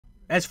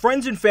As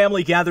friends and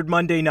family gathered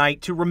Monday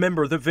night to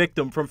remember the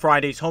victim from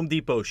Friday's Home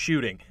Depot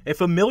shooting, a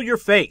familiar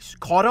face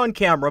caught on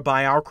camera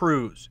by our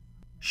crews.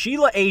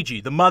 Sheila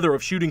Agee, the mother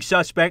of shooting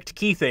suspect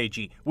Keith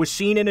Agee, was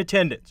seen in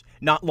attendance.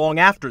 Not long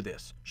after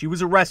this, she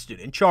was arrested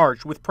and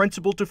charged with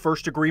principal to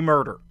first-degree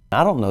murder.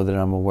 I don't know that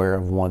I'm aware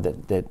of one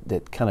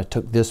that kind of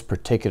took this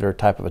particular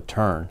type of a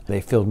turn.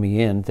 They filled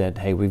me in that,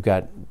 hey, we've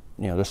got,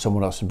 there's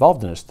someone else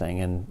involved in this thing,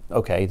 and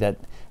okay, that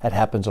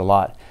happens a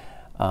lot.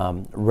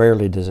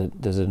 Rarely does it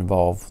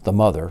involve the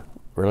mother.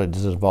 Rarely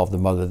does it involve the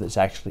mother that's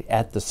actually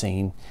at the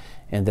scene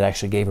and that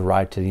actually gave a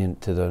ride to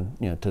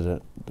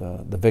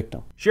the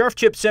victim. Sheriff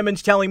Chip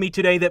Simmons telling me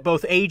today that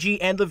both Agee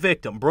and the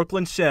victim,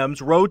 Brooklyn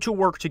Sims, rode to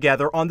work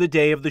together on the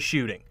day of the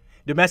shooting.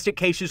 Domestic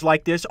cases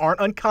like this aren't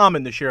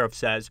uncommon, the sheriff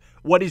says.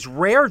 What is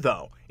rare,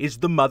 though, is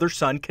the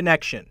mother-son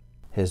connection.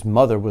 His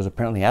mother was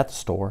apparently at the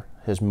store.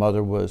 His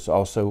mother was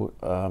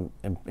also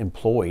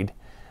employed,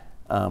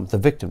 the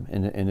victim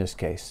in this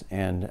case.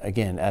 And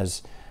again,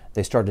 as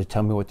they started to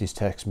tell me what these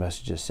text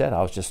messages said,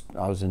 I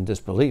was in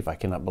disbelief. I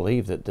cannot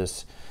believe that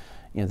this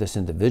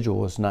individual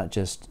was not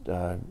just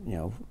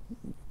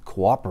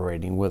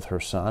cooperating with her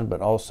son,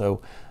 but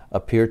also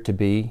appeared to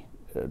be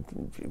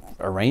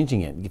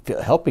arranging it,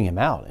 helping him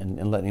out,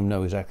 and letting him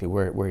know exactly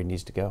where he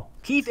needs to go.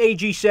 Keith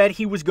Agee said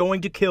he was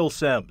going to kill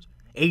Sims.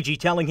 Agee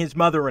telling his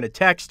mother in a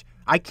text,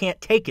 "I can't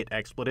take it,"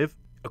 expletive.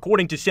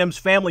 According to Sims'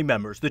 family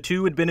members, the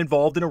two had been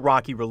involved in a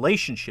rocky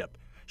relationship.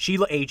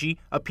 Sheila Agee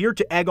appeared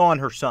to egg on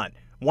her son.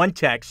 One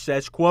text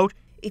says, quote,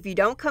 "If you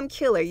don't come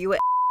kill her, you a."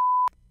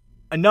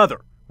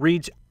 Another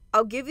reads,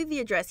 "I'll give you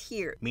the address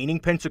here," meaning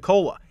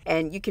Pensacola.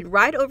 "and you can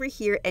ride over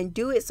here and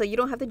do it so you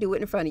don't have to do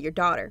it in front of your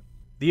daughter."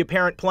 The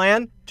apparent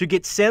plan? To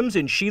get Sims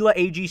in Sheila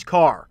Agee's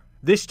car.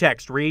 This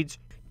text reads,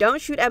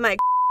 "Don't shoot at my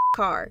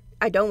car.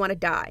 I don't want to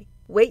die.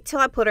 Wait till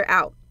I put her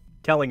out."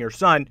 Telling her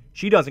son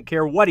she doesn't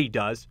care what he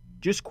does,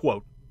 just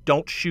quote,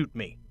 "Don't shoot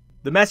me."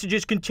 The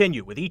messages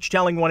continue, with each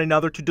telling one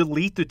another to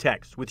delete the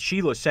text, with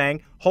Sheila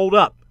saying, "Hold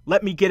up,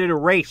 let me get it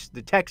erased,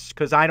 the text,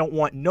 because I don't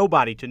want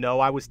nobody to know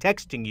I was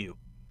texting you."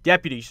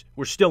 Deputies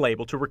were still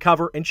able to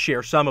recover and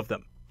share some of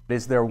them.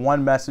 Is there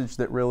one message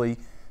that really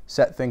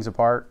set things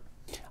apart?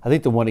 I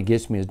think the one that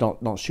gets me is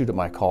don't shoot at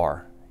my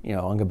car. I'm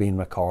gonna be in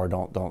my car.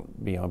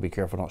 Don't be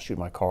careful. Don't shoot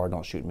my car.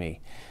 Don't shoot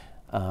me.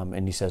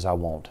 And he says I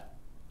won't.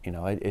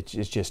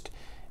 It's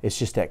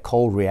just that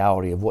cold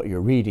reality of what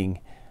you're reading.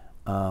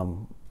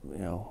 And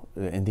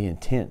the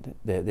intent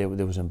that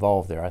was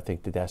involved there. I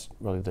think that's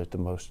really the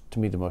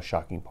most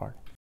shocking part.